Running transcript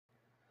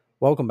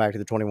Welcome back to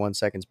the 21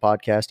 Seconds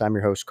Podcast. I'm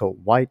your host, Colt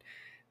White.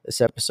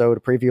 This episode, a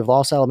preview of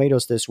Los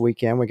Alamitos this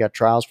weekend. We got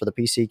trials for the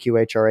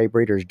PCQHRA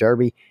Breeders'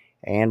 Derby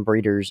and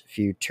Breeders'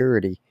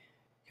 Futurity.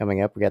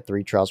 Coming up, we got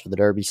 3 trials for the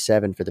Derby,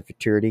 7 for the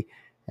Futurity,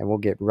 and we'll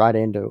get right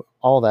into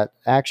all that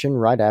action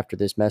right after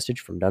this message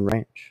from Dunn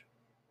Ranch.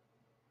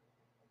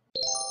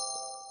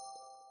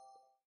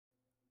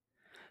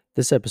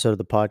 This episode of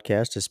the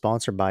podcast is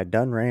sponsored by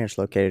Dunn Ranch,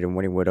 located in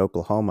Wynnewood,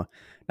 Oklahoma.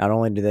 Not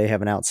only do they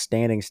have an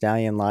outstanding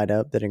stallion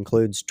lineup that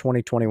includes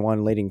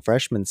 2021 leading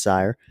freshman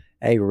sire,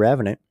 A.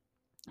 Revenant,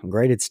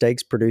 graded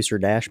stakes producer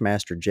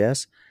Dashmaster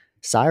Jess,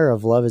 sire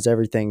of Love is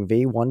Everything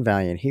V, One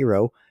Valiant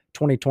Hero,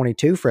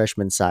 2022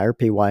 freshman sire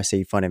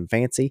PYC Fun and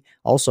Fancy,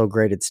 also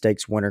graded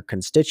stakes winner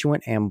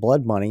Constituent and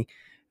Blood Money,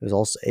 who's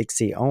also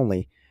ICSI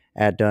only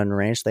at Dunn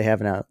Ranch. They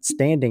have an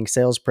outstanding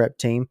sales prep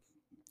team,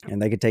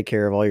 and they can take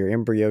care of all your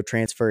embryo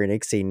transfer and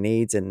ICSI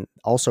needs and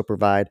also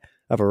provide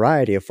a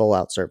variety of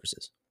full-out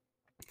services.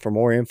 For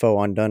more info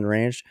on Dunn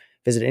Ranch,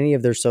 visit any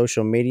of their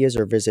social medias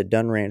or visit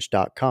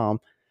dunranch.com.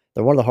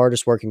 They're one of the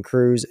hardest working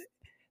crews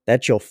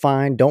that you'll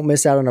find. Don't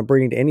miss out on a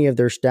breeding to any of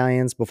their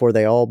stallions before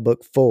they all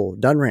book full.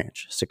 Dunn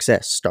Ranch,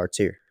 success starts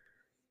here.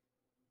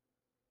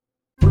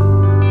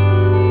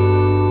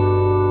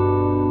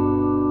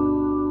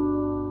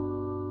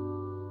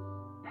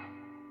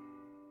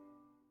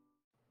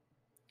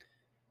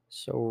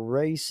 So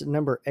race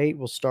number 8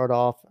 will start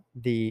off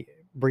the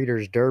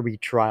Breeders' Derby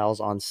trials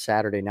on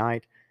Saturday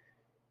night.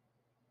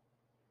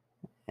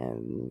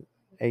 And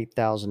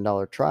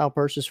 $8,000 trial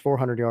purchase,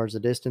 400 yards the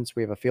distance.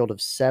 We have a field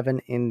of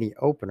 7 in the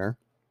opener.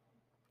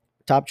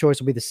 Top choice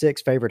will be the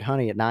 6 favorite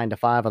Honey at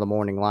 9-5 on the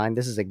morning line.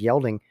 This is a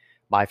gelding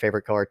by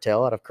Favorite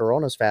Cartel out of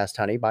Corona's Fast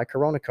Honey by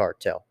Corona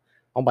Cartel.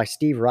 Owned by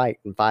Steve Wright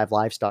and 5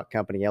 Livestock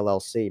Company,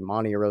 LLC,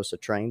 Monte Rosa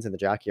Trains, and the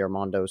jockey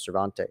Armando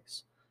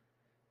Cervantes.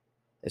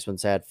 This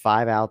one's had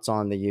 5 outs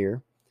on the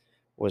year.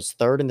 Was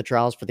 3rd in the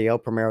trials for the El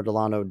Primero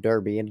Delano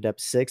Derby. Ended up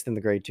 6th in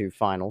the Grade 2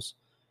 finals.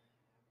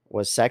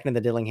 Was 2nd in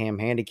the Dillingham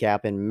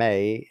Handicap in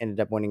May.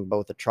 Ended up winning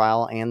both the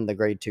trial and the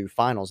Grade 2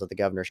 finals at the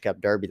Governor's Cup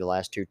Derby the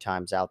last 2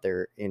 times out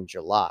there in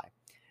July.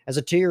 As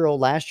a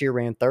 2-year-old, last year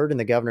ran 3rd in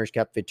the Governor's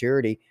Cup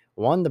Futurity,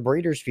 won the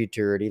Breeders'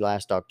 Futurity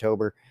last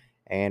October,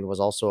 and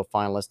was also a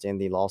finalist in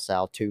the Los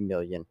Al 2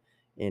 million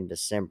in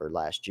December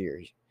last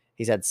year.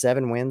 He's had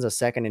 7 wins, a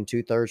 2nd and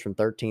 2/3 from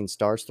 13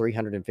 starts,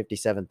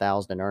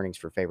 $357,000 in earnings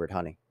for Favorite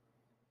Honey.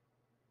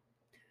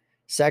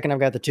 Second, I've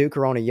got the 2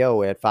 Corona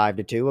Yo at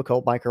 5-2, a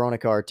colt by Corona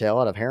Cartel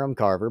out of Harem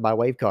Carver by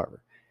Wave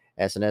Carver.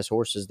 S&S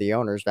Horses, the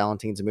owners,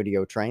 Valentin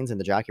Zamudio Trains, and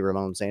the jockey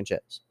Ramon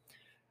Sanchez.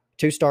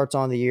 2 starts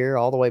on the year,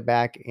 all the way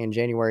back in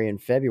January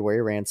and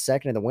February, ran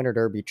 2nd in the Winter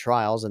Derby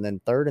trials and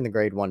then 3rd in the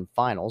Grade 1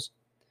 finals.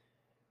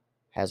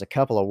 Has a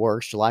couple of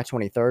works. July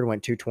 23rd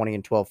went 220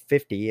 and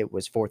 1250. It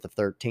was 4th of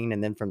 13.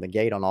 And then from the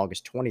gate on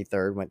August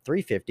 23rd went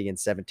 350 and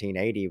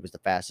 1780. It was the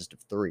fastest of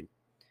 3.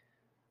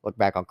 Look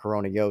back on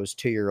Corona Yo's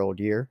 2-year-old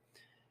year.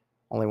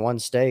 Only 1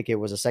 stake. It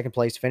was a 2nd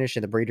place finish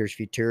in the Breeders'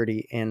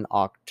 Futurity in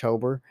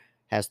October.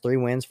 Has 3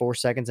 wins, 4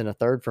 seconds, and a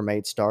 3rd from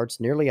 8 starts.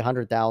 Nearly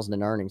 $100,000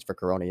 in earnings for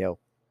Corona Yo.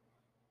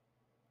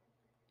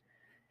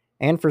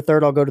 And for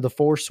 3rd, I'll go to the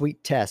 4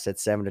 Sweet Tess at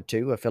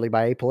 7-2, a filly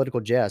by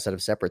Apolitical Jess out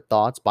of Separate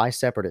Thoughts by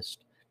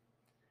Separatist.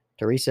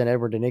 Teresa and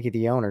Edward DeNicki,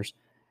 the owners.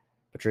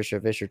 Patricia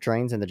Fisher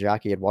Trains, and the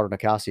jockey Eduardo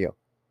Nicasio.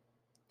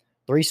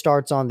 3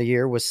 starts on the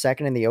year, was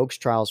 2nd in the Oaks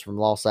trials from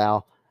Los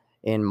Al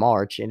in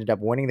March. Ended up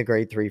winning the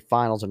Grade 3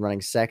 finals and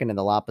running 2nd in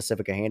the La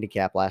Pacifica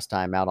Handicap last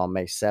time out on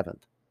May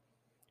 7th.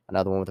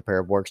 Another one with a pair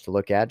of works to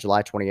look at.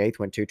 July 28th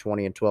went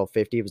 220 and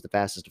 1250. It was the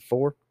fastest of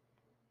 4.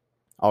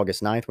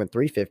 August 9th went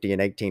 350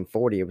 and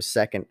 1840. It was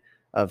 2nd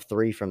of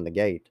 3 from the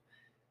gate.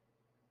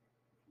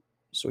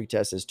 Sweet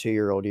Tess's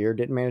 2-year-old year.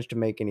 Didn't manage to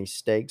make any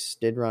stakes.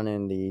 Did run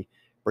in the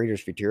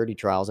Breeders' Futurity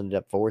trials. Ended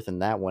up 4th in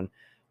that one.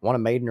 Won a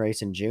maiden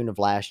race in June of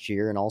last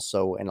year and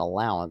also an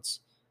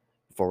allowance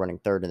before running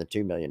 3rd in the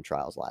 2 million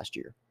trials last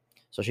year.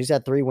 So she's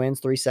had 3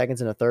 wins, 3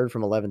 seconds, and a 3rd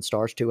from 11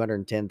 starts,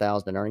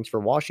 $210,000 in earnings for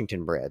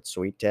Washington bred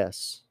Sweet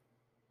Tess.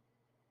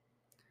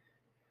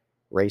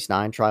 Race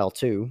 9, Trial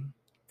 2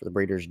 for the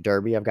Breeders'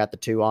 Derby. I've got the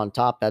 2 on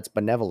top. That's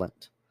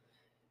Benevolent.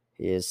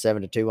 He is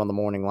 7-2 on the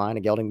morning line.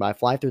 A gelding by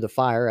Fly Through the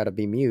Fire out of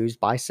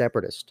Bemused by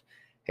Separatist.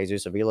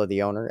 Jesus Avila,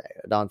 the owner,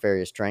 Don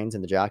Farias Trains,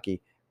 and the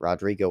jockey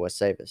Rodrigo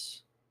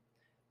Aceves.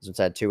 This one's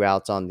had 2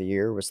 outs on the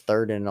year. Was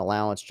 3rd in an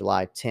allowance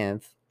July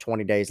 10th.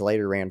 20 days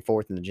later, ran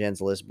 4th in the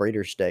Gens List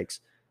Breeders'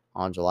 Stakes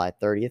on July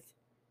 30th.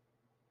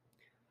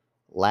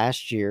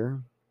 Last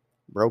year,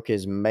 broke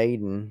his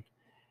maiden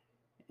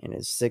in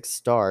his 6th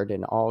start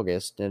in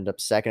August. Ended up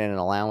 2nd in an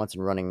allowance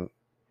and winning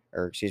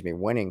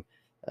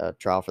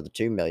trial for the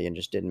 2 million.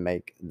 Just didn't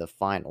make the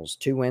finals.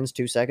 2 wins,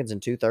 2 seconds,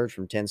 and 2/3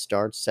 from 10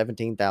 starts.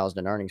 $17,000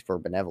 in earnings for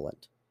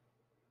Benevolent.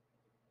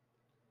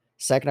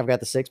 Second, I've got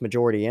the 6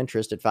 Majority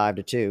Interest at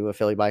 5-2, a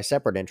filly by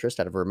Separate Interest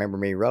out of Remember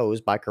Me Rose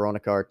by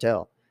Corona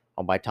Cartel.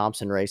 Owned by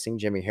Thompson Racing,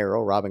 Jimmy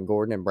Harrell, Robin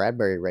Gordon, and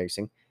Bradbury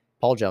Racing.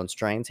 Paul Jones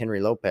Trains, Henry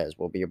Lopez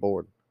will be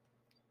aboard.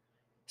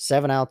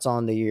 7 outs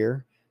on the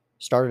year.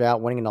 Started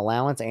out winning an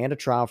allowance and a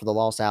trial for the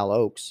Los Al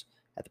Oaks.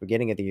 at the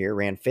beginning of the year,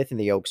 ran 5th in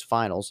the Oaks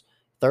Finals,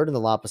 3rd in the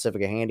La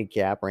Pacifica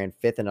Handicap, ran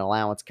 5th in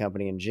Allowance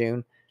Company in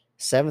June,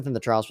 7th in the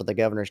trials for the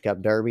Governor's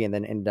Cup Derby, and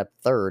then ended up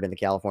 3rd in the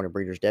California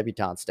Breeders'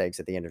 Debutante Stakes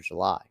at the end of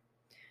July.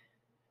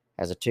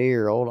 As a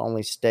 2-year-old,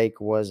 only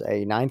stake was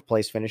a 9th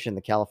place finish in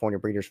the California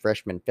Breeders'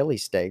 Freshman Filly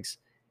Stakes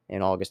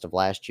in August of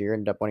last year.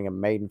 Ended up winning a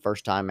maiden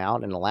first time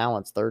out and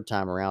allowance third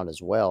time around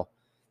as well.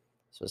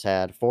 So has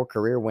had 4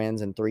 career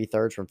wins and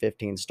 3/3 from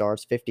 15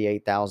 starts,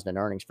 $58,000 in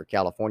earnings for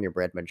California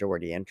bred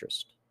majority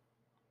interest.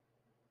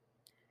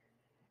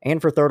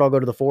 And for third, I'll go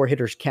to the 4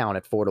 Hitters Count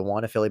at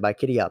 4-1, a filly by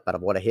Kitty Up out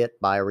of What a Hit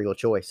by a Real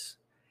Choice.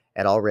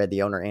 At All Red,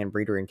 the owner and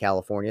breeder in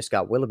California,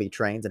 Scott Willoughby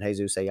trains, and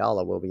Jesus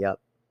Ayala will be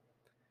up.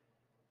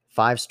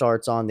 5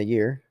 starts on the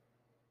year.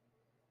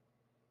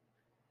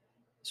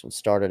 This one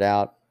started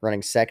out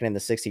running second in the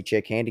 60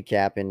 Chick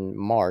Handicap in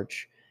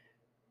March.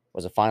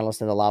 Was a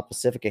finalist in the La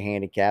Pacifica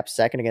Handicap,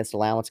 second against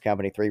Allowance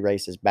Company 3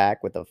 races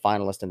back, with a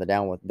finalist in the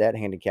Down with Debt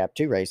Handicap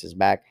 2 races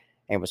back,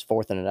 and was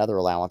 4th in another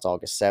allowance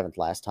August 7th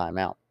last time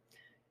out.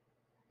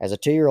 As a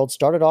 2-year-old,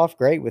 started off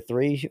great with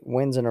 3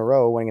 wins in a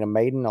row, winning a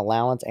maiden,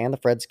 allowance, and the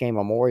Fred Skane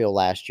Memorial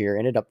last year.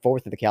 Ended up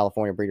 4th in the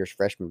California Breeders'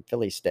 Freshman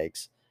Filly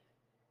Stakes.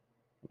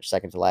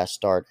 Second to last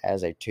start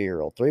as a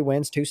 2-year-old. 3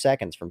 wins, 2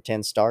 seconds from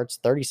 10 starts,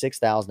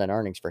 $36,000 in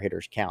earnings for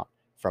Hitters Count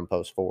from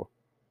Post 4.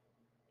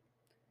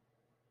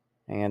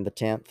 And the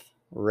 10th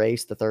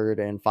race, the third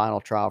and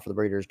final trial for the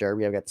Breeders'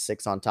 Derby. I've got the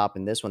 6 on top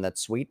in this one.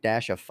 That's Sweet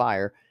Dash of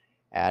Fire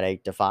at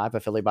 8-5, a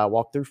filly by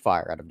Walk Through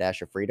Fire out of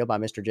Dash of Frida by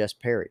Mr. Jess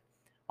Perry.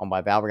 Owned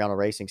by Valriano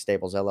Racing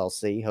Stables,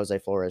 LLC. Jose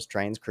Flores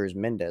trains, Cruz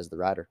Mendez, the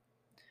rider.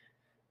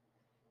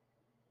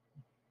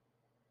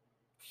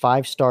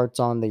 5 starts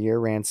on the year,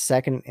 ran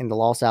second in the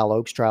Los Al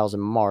Oaks trials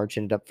in March,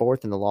 ended up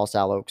 4th in the Los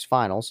Al Oaks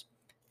finals,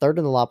 3rd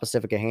in the La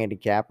Pacifica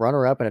Handicap,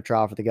 runner-up in a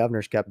trial for the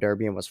Governor's Cup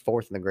Derby, and was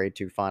 4th in the Grade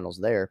 2 finals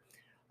there.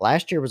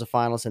 Last year was a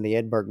finalist in the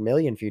Edinburgh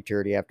Million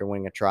Futurity after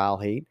winning a trial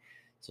heat.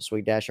 So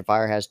Sweet Dash of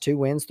Fire has 2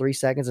 wins, 3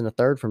 seconds, and a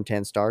third from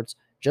 10 starts,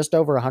 just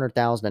over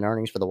 $100,000 in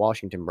earnings for the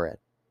Washington bred.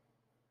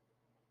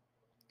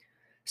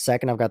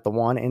 Second, I've got the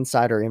 1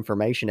 Insider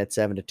Information at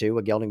 7-2,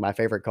 a gelding My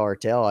Favorite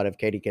Cartel out of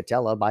Katie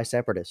Catella by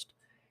Separatist.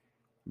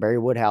 Barry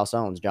Woodhouse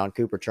owns, John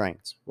Cooper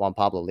trains, Juan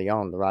Pablo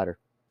Leon, the rider.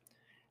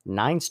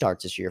 9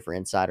 starts this year for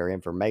Insider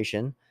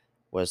Information.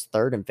 Was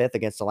 3rd and 5th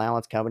against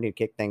Allowance Company to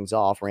kick things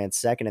off. Ran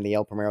 2nd in the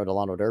El Primero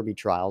Delano Derby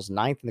trials,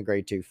 9th in the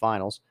Grade 2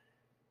 finals.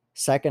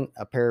 2nd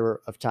a pair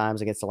of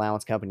times against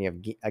Allowance Company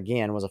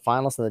again. Was a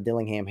finalist in the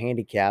Dillingham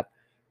Handicap.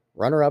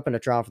 Runner-up in a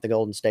trial for the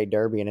Golden State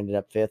Derby and ended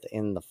up 5th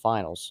in the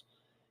finals.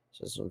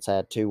 So this one's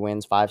had 2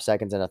 wins, 5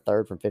 seconds, and a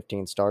third from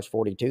 15 starts,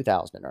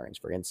 $42,000 in earnings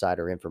for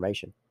Insider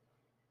Information.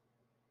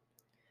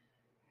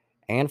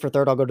 And for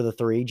third, I'll go to the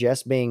 3,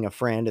 Just Being a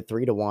Friend at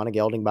 3-1, a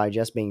gelding by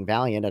Just Being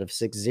Valiant out of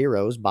 6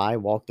 zeros by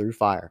Walk Through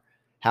Fire.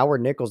 Howard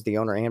Nichols, the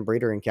owner and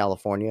breeder in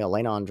California,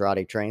 Elena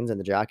Andrade trains, and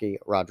the jockey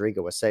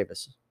Rodrigo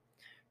Aceves.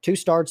 2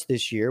 starts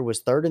this year,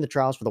 was 3rd in the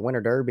trials for the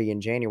Winter Derby in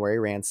January,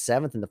 ran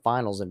 7th in the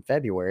finals in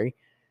February,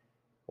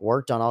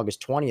 worked on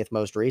August 20th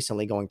most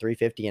recently, going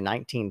 350 and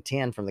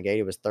 1910 from the gate.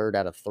 He was 3rd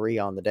out of 3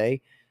 on the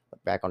day.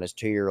 Look back on his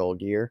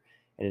 2-year-old year.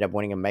 Ended up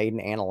winning a maiden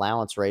and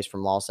allowance race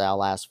from Los Al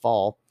last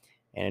fall,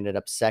 and ended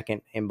up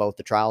 2nd in both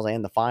the trials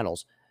and the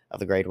finals of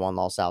the Grade 1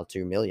 Los Al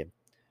 2 Million.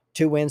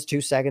 2 wins,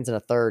 2 seconds, and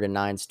a third in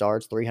 9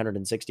 starts,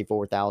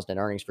 $364,000 in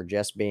earnings for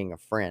Just Being a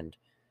Friend,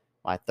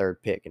 my 3rd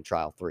pick in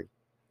Trial 3.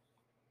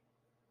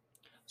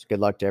 So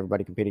good luck to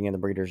everybody competing in the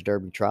Breeders'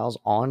 Derby trials.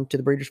 On to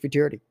the Breeders'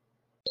 Futurity.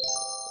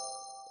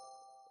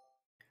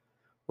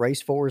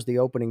 Race 4 is the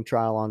opening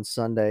trial on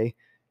Sunday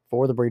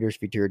for the Breeders'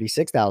 Futurity.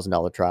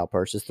 $6,000 trial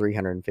purses,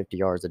 350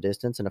 yards of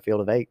distance, and a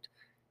field of 8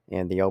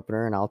 in the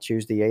opener. And I'll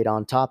choose the 8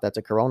 on top. That's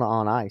a Corona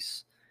on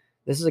Ice.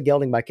 This is a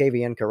gelding by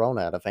KVN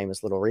Corona at a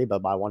Famous Little Reba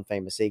by One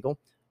Famous Eagle,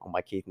 owned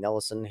by Keith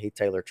Nellison, Heath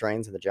Taylor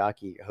trains, and the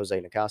jockey Jose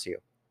Nicasio.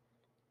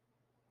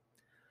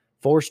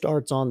 4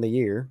 starts on the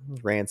year.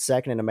 Ran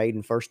 2nd in a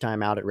maiden first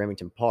time out at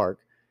Remington Park.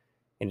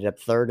 Ended up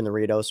 3rd in the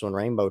Ruidoso and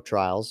Rainbow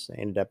trials.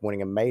 Ended up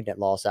winning a maiden at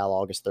Los Al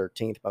August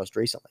 13th most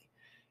recently.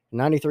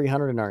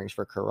 9,300 in earnings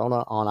for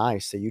Corona on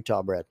Ice, a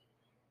Utah bred.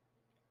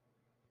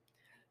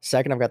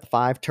 Second, I've got the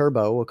 5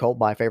 Turbo, a colt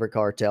by Favorite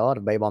Cartel out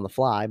of Babe on the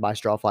Fly by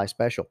Strawfly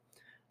Special.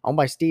 Owned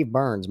by Steve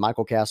Burns,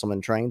 Michael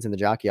Castleman trains, and the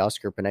jockey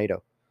Oscar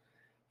Pinedo.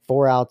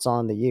 4 outs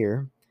on the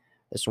year.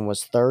 This one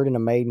was 3rd in a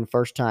maiden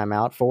first time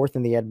out, 4th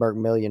in the Edinburgh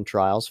Million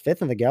trials,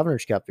 5th in the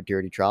Governor's Cup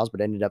Futurity trials,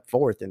 but ended up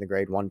 4th in the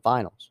Grade 1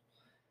 finals.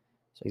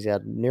 So he's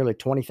had nearly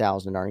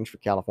 20,000 in earnings for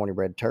California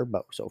bred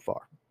Turbo so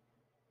far.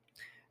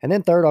 And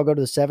then third, I'll go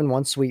to the 7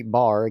 One Sweet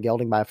Bar, a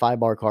gelding by 5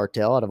 Bar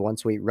Cartel out of One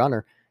Sweet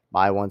Runner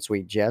by One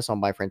Sweet Jess,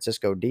 owned by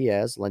Francisco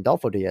Diaz.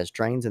 Lindolfo Diaz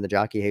trains, and the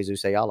jockey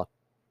Jesus Ayala.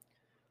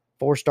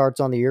 4 starts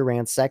on the year,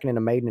 ran 2nd in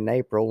a maiden in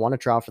April, won a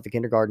trial for the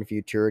Kindergarten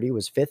Futurity,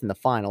 was 5th in the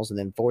finals, and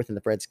then 4th in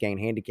the Fred Skane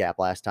Handicap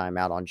last time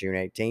out on June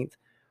 18th.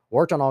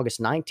 Worked on August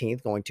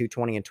 19th, going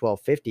 220 and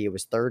 1250. It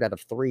was 3rd out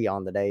of 3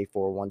 on the day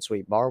for One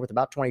Sweet Bar with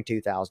about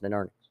 22,000 in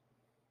earnings.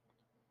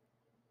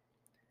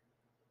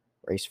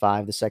 Race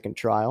 5, the second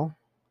trial.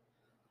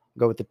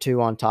 Go with the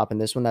 2 on top in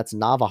this one. That's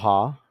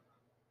Navaja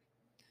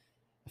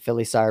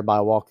Filly sired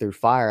by Walk Through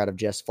Fire out of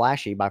Just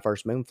Flashy by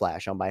First Moon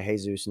Flash, owned by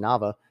Jesus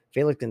Nava.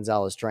 Felix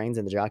Gonzalez trains,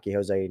 and the jockey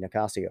Jose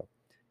Nicasio.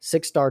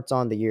 6 starts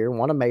on the year,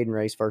 won a maiden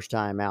race first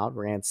time out,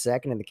 ran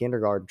second in the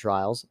kindergarten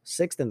trials,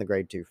 sixth in the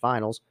Grade 2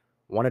 finals,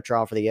 won a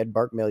trial for the Ed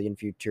Burke Million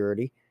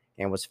Futurity,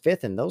 and was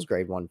fifth in those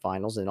Grade 1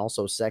 finals, and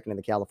also second in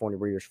the California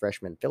Breeders'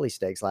 Freshman Filly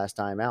Stakes last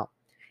time out.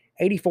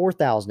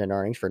 $84,000 in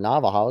earnings for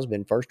Navajo, has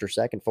been first or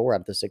second 4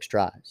 out of the 6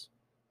 tries.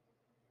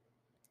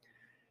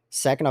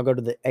 Second, I'll go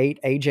to the 8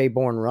 AJ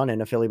Born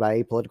Runnin', a filly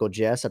by Apolitical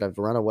Jess out of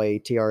Runaway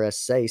TRS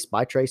Sace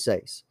by Trace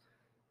Ace.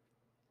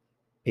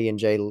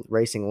 P&J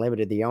Racing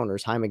Limited, the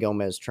owners. Jaime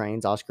Gomez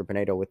trains, Oscar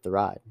Pinedo with the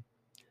ride.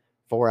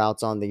 4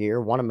 outs on the year,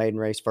 won a maiden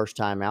race first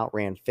time out,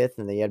 ran fifth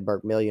in the Ed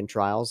Burke Million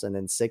trials, and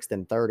then sixth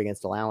and third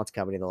against Allowance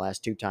Company the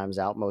last 2 times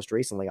out, most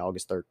recently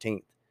August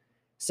 13th.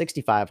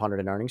 $6,500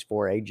 in earnings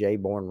for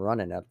AJ Born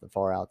Runnin' out of the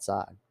far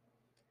outside.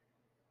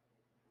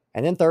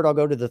 And then third, I'll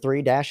go to the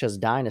 3 Dasha's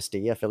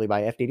Dynasty, a filly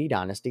by FDD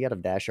Dynasty out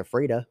of Dasha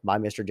Frida by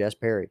Mr. Jess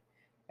Perry.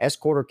 S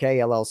Quarter K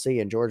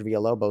LLC and George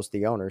Villalobos,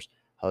 the owners.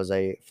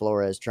 Jose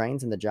Flores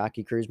trains, and the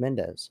jockey Cruz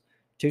Mendez.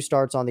 2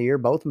 starts on the year,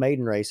 both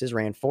maiden races,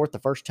 ran fourth the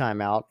first time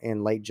out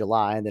in late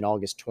July, and then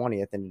August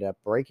 20th ended up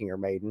breaking her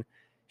maiden.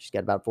 She's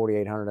got about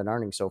 $4,800 in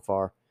earnings so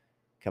far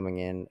coming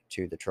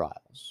into the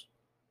trials.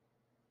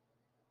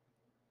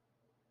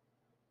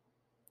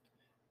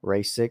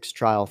 Race 6,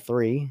 Trial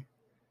 3.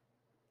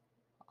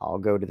 I'll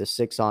go to the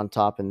 6 on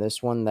top in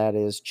this one. That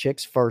is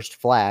Chick's First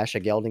Flash,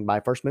 a gelding by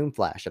First Moon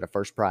Flash at a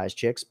first prize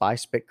Chicks by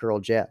Spit Curl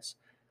Jess.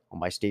 Owned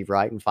by Steve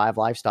Wright and 5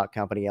 Livestock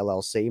Company,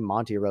 LLC.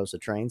 Monte Rosa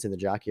trains, and the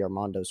jockey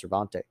Armando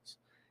Cervantes.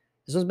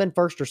 This one's been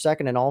first or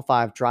second in all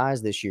 5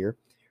 tries this year.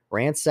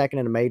 Ran second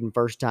in a maiden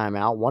first time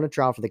out. Won a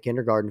trial for the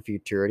Kindergarten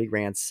Futurity.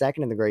 Ran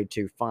second in the Grade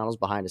 2 finals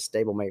behind a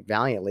stablemate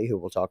Valiantly, who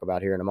we'll talk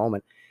about here in a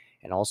moment.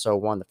 And also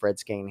won the Fred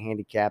Skane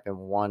Handicap and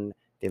won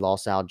the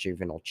Los Al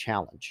Juvenile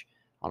Challenge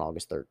on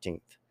August 13th.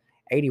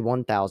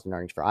 $81,000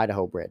 earnings for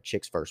Idaho bred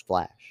Chick's First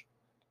Flash.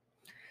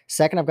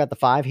 Second, I've got the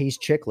 5 He's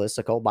Chickless,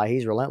 a colt by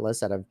He's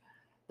Relentless out of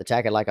the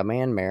Tack It Like a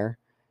Man mare,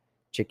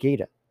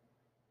 Chiquita.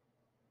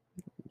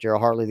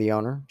 Gerald Hartley, the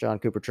owner. John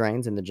Cooper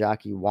trains, and the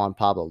jockey Juan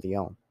Pablo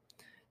Leon.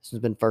 This has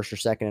been first or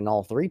second in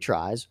all 3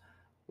 tries.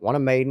 Won a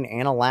maiden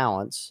and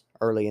allowance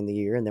early in the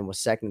year, and then was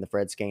second in the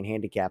Fred Skane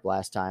Handicap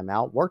last time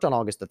out. Worked on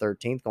August the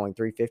 13th, going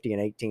 350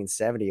 and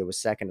 1870. It was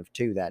second of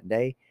 2 that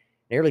day.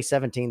 Nearly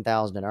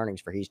 $17,000 in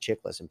earnings for He's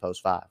Chickless in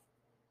post 5.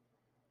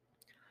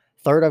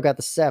 Third, I've got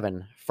the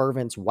 7,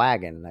 Fervent's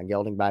Wagon, a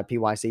gelding by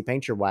PYC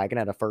Paint Your Wagon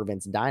at a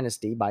Fervent's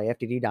Dynasty by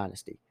FDD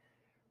Dynasty.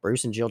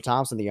 Bruce and Jill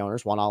Thompson, the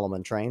owners. Juan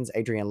Alleman trains,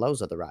 Adrian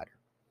Loza, the rider.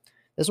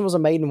 This one was a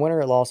maiden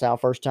winner at Los Al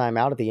first time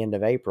out at the end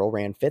of April.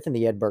 Ran 5th in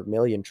the Ed Burke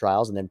Million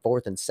trials, and then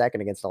 4th and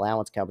 2nd against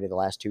Allowance Company the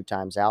last 2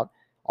 times out.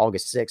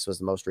 August 6th was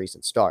the most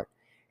recent start.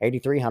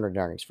 $8,300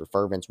 earnings for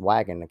Fervent's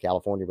Wagon, a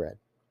California bred.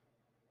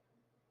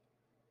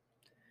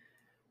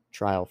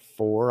 Trial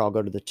 4, I'll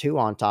go to the 2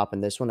 on top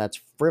in this one. That's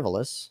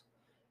Frivolous.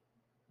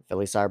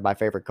 Filly sired by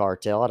Favorite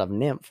Cartel out of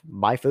Nymph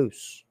by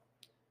Foose.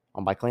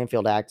 Owned by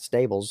Clanfield Act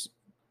Stables.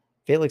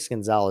 Felix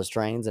Gonzalez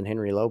trains, and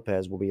Henry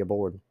Lopez will be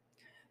aboard.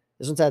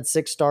 This one's had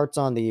 6 starts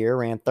on the year.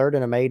 Ran 3rd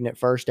in a maiden at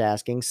first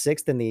asking,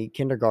 6th in the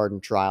kindergarten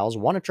trials.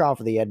 Won a trial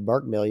for the Ed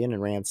Burke Million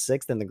and ran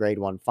 6th in the Grade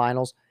 1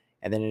 finals,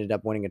 and then ended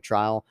up winning a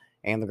trial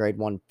and the Grade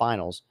 1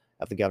 finals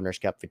of the Governor's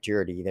Cup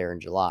Futurity there in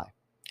July.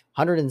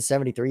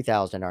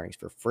 $173,000 earnings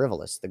for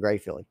Frivolous, the gray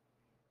filly.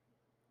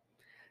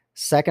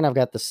 Second, I've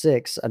got the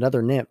 6,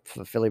 another Nymph,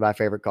 a filly by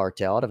Favorite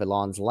Cartel out of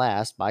Elon's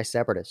Last by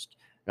Separatist.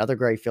 Another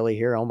gray filly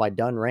here owned by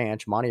Dunn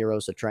Ranch. Monte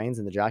Rosa trains,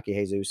 and the jockey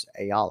Jesus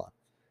Ayala.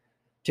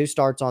 2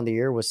 starts on the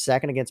year, was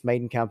second against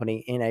Maiden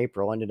Company in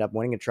April, ended up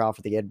winning a trial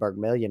for the Ed Burke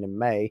Million in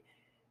May,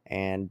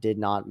 and did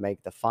not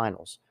make the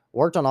finals.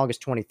 Worked on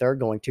August 23rd,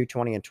 going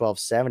 220 and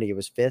 1270. It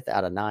was 5th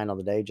out of 9 on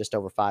the day, just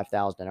over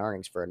 $5,000 in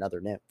earnings for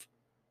another Nymph.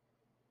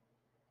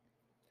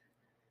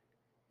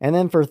 And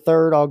then for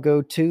third, I'll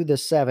go to the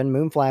 7,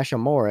 Moonflash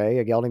Amore,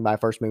 a gelding by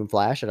First Moon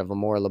Flash out of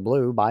Amore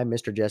LeBlue by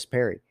Mr. Jess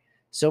Perry.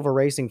 Silver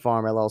Racing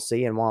Farm,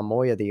 LLC, and Juan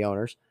Moya, the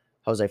owners.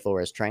 Jose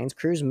Flores trains.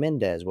 Cruz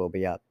Mendez will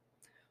be up.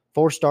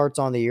 4 starts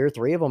on the year,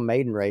 3 of them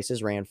maiden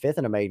races. Ran 5th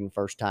in a maiden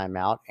first time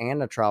out,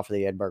 and a trial for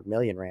the Ed Burke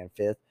Million ran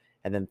 5th,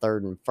 and then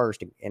 3rd and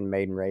 1st in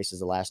maiden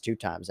races the last 2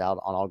 times out.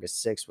 On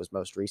August 6th was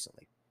most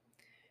recently.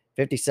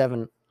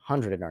 $5,700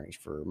 in earnings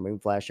for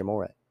Moonflash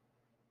Amore.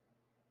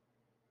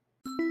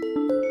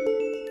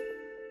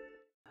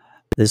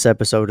 This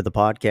episode of the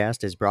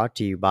podcast is brought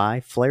to you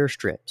by Flare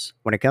Strips.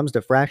 When it comes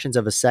to fractions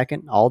of a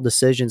second, all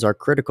decisions are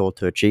critical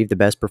to achieve the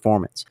best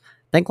performance.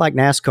 Think like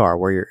NASCAR,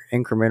 where your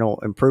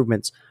incremental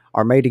improvements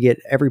are made to get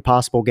every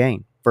possible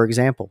gain. For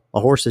example,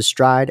 a horse's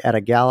stride at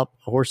a gallop,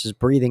 a horse's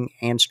breathing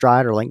and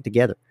stride are linked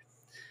together.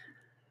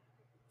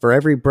 For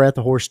every breath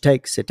a horse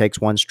takes, it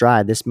takes 1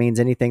 stride. This means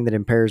anything that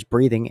impairs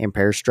breathing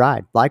impairs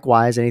stride.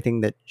 Likewise,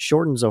 anything that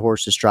shortens a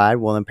horse's stride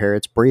will impair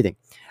its breathing.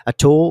 A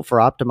tool for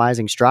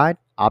optimizing stride,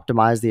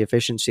 optimize the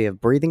efficiency of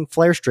breathing.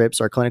 Flare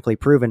strips are clinically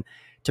proven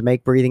to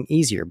make breathing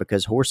easier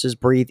because horses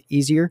breathe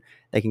easier.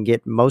 They can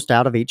get most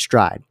out of each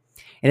stride.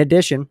 In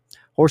addition,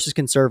 Horses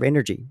conserve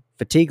energy,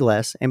 fatigue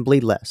less, and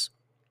bleed less.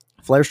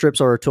 Flare strips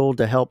are a tool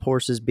to help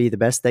horses be the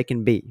best they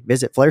can be.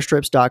 Visit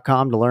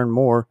flarestrips.com to learn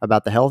more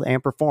about the health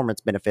and performance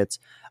benefits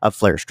of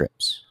flare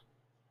strips.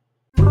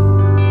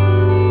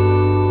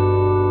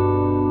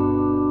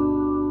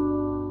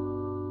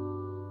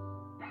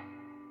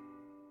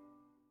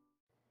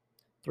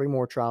 Three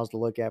more trials to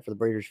look at for the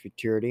Breeders'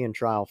 Futurity. In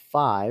trial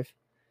 5,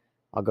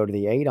 I'll go to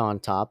the 8 on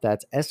top.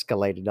 That's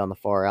Escalated on the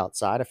far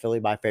outside. A filly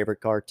by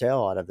Favorite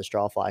Cartel out of the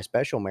Strawfly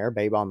Special Mare,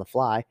 Babe on the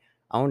Fly.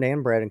 Owned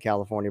and bred in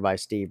California by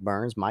Steve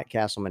Burns. Mike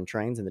Castleman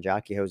trains, and the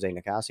jockey Jose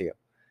Nicasio.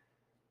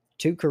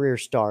 2 career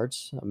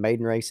starts, a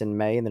maiden race in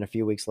May, and then a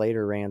few weeks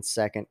later ran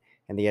second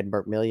in the Ed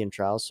Burke Million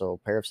Trial. So a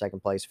pair of second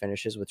place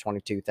finishes with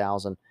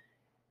 $22,000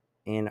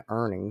 in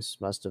earnings.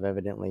 Must have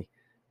evidently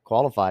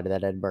qualified to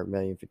that Ed Burke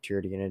Million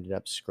Futurity and ended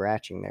up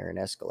scratching there and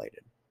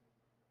Escalated.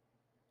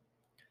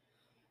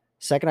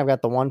 Second, I've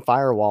got the 1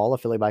 Firewall, a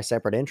filly by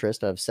Separate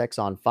Interest of Sex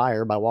on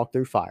Fire by Walk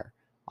Through Fire.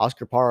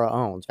 Oscar Parra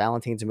owns.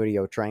 Valentin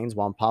Zamudio trains.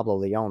 Juan Pablo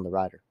Leon, the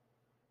rider.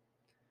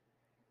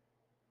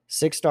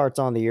 6 starts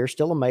on the year.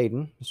 Still a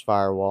maiden. This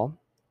Firewall.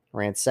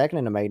 Ran second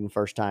in a maiden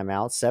first time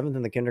out. 7th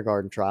in the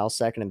kindergarten trial.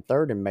 2nd and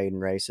 3rd in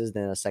maiden races.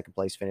 Then a second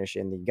place finish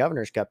in the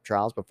Governor's Cup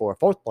trials before a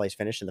 4th place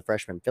finish in the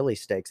Freshman Filly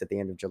Stakes at the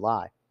end of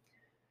July.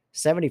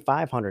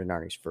 $7,500 in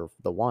earnings for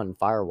the 1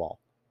 Firewall.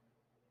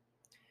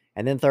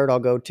 And then third, I'll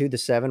go to the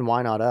 7,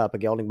 Why Not Up, a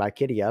gelding by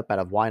Kitty Up out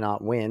of Why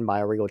Not Win by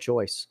a Regal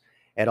Choice.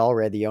 Ed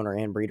Allred, the owner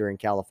and breeder in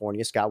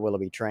California. Scott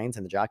Willoughby trains,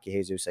 and the jockey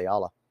Jesus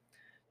Ayala.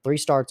 3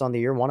 starts on the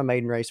year, won a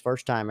maiden race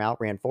first time out,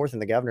 ran 4th in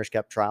the Governor's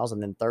Cup trials,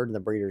 and then 3rd in the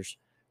Breeders'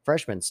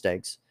 Freshman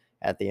Stakes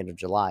at the end of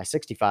July.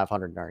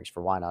 $6,500 in earnings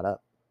for Why Not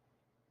Up.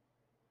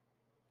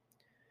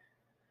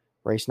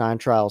 Race 9,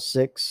 Trial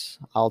 6.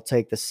 I'll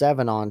take the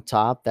 7 on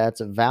top.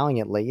 That's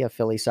Valiantly, a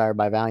filly sired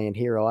by Valiant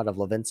Hero out of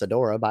La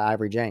Vencedora by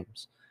Ivory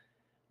James.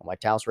 On my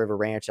Taos River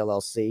Ranch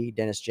LLC,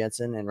 Dennis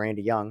Jensen and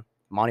Randy Young.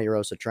 Monte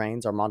Rosa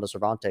trains, Armando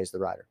Cervantes the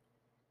rider.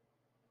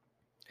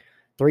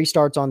 3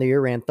 starts on the year,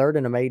 ran 3rd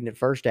in a maiden at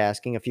first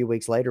asking. A few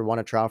weeks later, won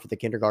a trial for the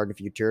Kindergarten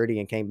Futurity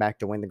and came back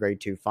to win the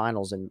Grade 2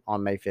 finals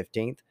on May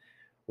 15th.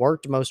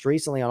 Worked most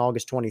recently on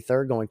August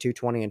 23rd, going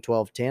 2:20 and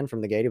 12:10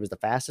 from the gate. It was the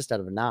fastest out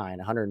of 9,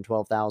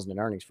 $112,000 in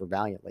earnings for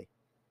Valiantly.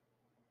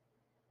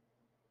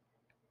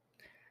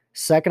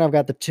 Second, I've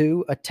got the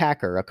 2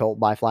 Attacker, a colt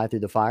by Fly Through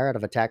the Fire out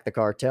of Attack the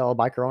Cartel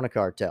by Corona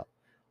Cartel.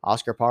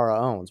 Oscar Parra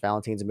owns.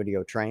 Valentin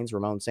Zamudio trains.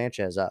 Ramon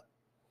Sanchez up.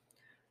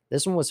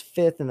 This one was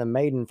 5th in the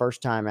maiden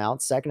first time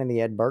out, 2nd in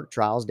the Ed Burke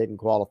trials, didn't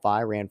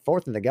qualify, ran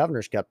 4th in the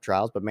Governor's Cup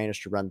trials, but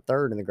managed to run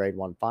 3rd in the Grade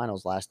 1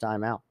 finals last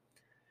time out.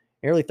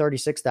 Nearly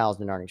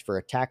 $36,000 in earnings for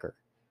Attacker.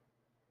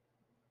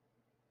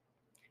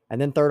 And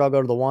then third, I'll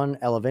go to the 1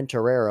 El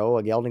Aventurero,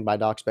 a gelding by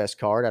Doc's Best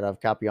Card out of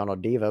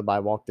Capiano Diva by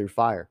Walk Through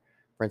Fire.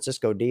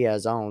 Francisco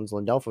Diaz owns,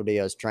 Lindolfo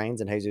Diaz trains,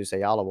 and Jesus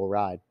Ayala will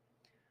ride.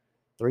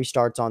 3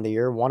 starts on the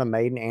year, won a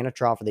maiden and a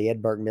trial for the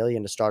Ed Burke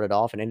Million to start it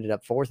off, and ended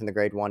up 4th in the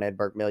Grade 1 Ed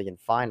Burke Million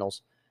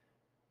finals.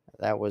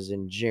 That was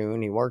in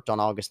June. He worked on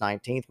August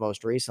 19th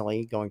most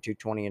recently, going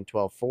 2:20 and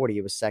 12:40.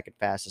 He was second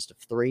fastest of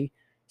 3.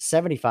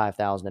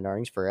 $75,000 in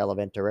earnings for El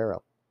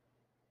Aventurero.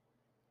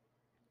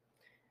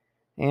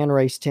 And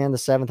race 10, the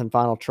 7th and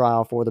final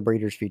trial for the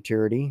Breeders'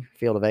 Futurity,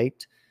 field of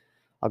 8.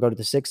 I'll go to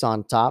the 6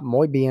 on top.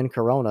 Muy Bien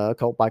Corona,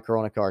 colt by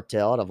Corona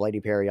Cartel, out of Lady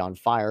Perry on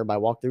Fire by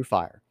Walk Through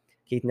Fire.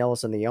 Keith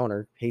Nellison, the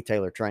owner. Heath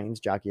Taylor trains.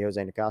 Jockey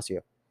Jose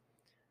Nicasio.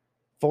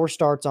 4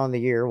 starts on the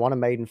year, won a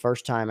maiden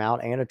first time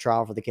out and a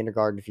trial for the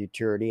Kindergarten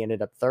Futurity.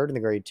 Ended up 3rd in the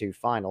Grade 2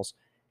 finals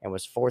and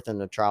was 4th in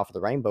the trial for the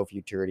Rainbow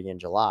Futurity in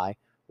July.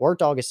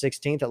 Worked August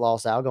 16th at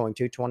Los Al, going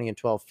 2:20 and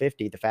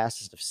 12:50, the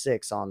fastest of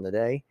 6 on the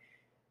day.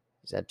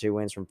 He's had 2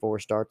 wins from 4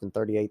 starts and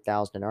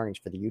 $38,000 in earnings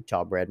for the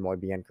Utah-bred Muy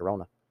Bien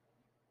Corona.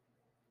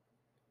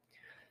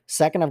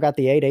 Second, I've got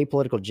the 8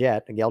 Apolitical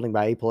Jet, a gelding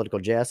by Apolitical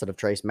Jess out of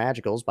Trace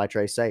Magicals by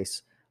Trace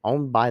Ace.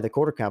 Owned by the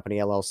Quarter Company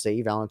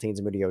LLC, Valentin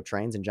Zamudio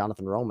trains, and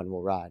Jonathan Roman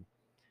will ride.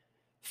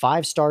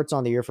 5 starts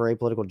on the year for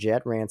Apolitical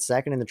Jet, ran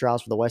 2nd in the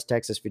trials for the West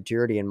Texas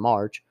Futurity in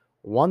March,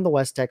 won the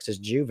West Texas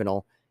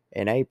Juvenile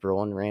in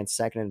April, and ran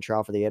 2nd in the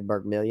trial for the Ed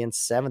Burke Million,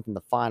 7th in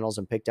the finals,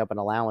 and picked up an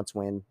allowance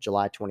win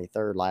July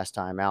 23rd last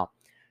time out.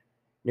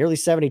 Nearly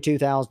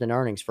 $72,000 in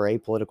earnings for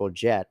Apolitical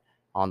Jet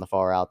on the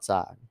far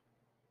outside.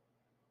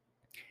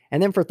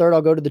 And then for third,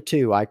 I'll go to the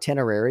 2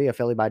 Itinerary, a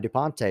filly by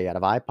DuPonte out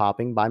of Eye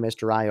Popping by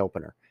Mr. Eye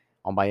Opener.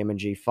 Owned by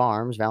M&G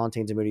Farms,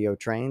 Valentin Zamudio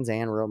trains,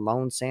 and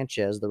Ramon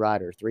Sanchez, the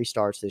rider. 3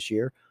 starts this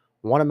year.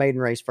 Won a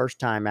maiden race first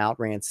time out,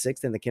 ran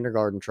 6th in the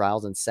Kindergarten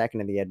trials and 2nd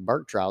in the Ed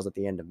Burke trials at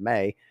the end of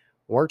May.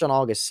 Worked on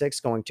August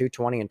 6th, going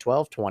 2:20 and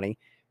 12:20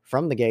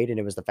 from the gate, and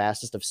it was the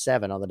fastest of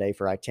 7 on the day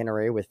for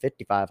Itinerary with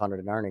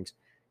 $5,500 in earnings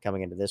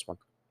coming into this one.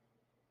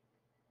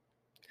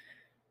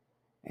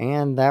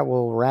 And that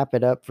will wrap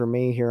it up for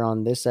me here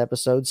on this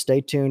episode. Stay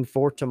tuned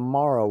for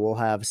tomorrow. We'll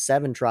have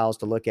 7 trials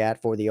to look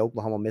at for the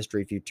Oklahoma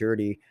Mystery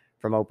Futurity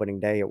from opening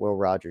day at Will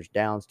Rogers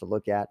Downs to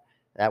look at.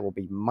 That will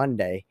be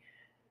Monday.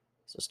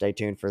 So stay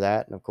tuned for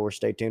that. And, of course,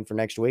 stay tuned for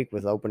next week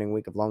with opening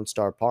week of Lone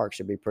Star Park.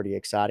 Should be pretty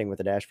exciting with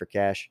the Dash for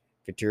Cash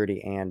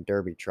Futurity and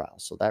Derby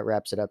trials. So that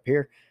wraps it up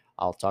here.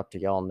 I'll talk to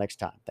y'all next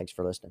time. Thanks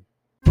for listening.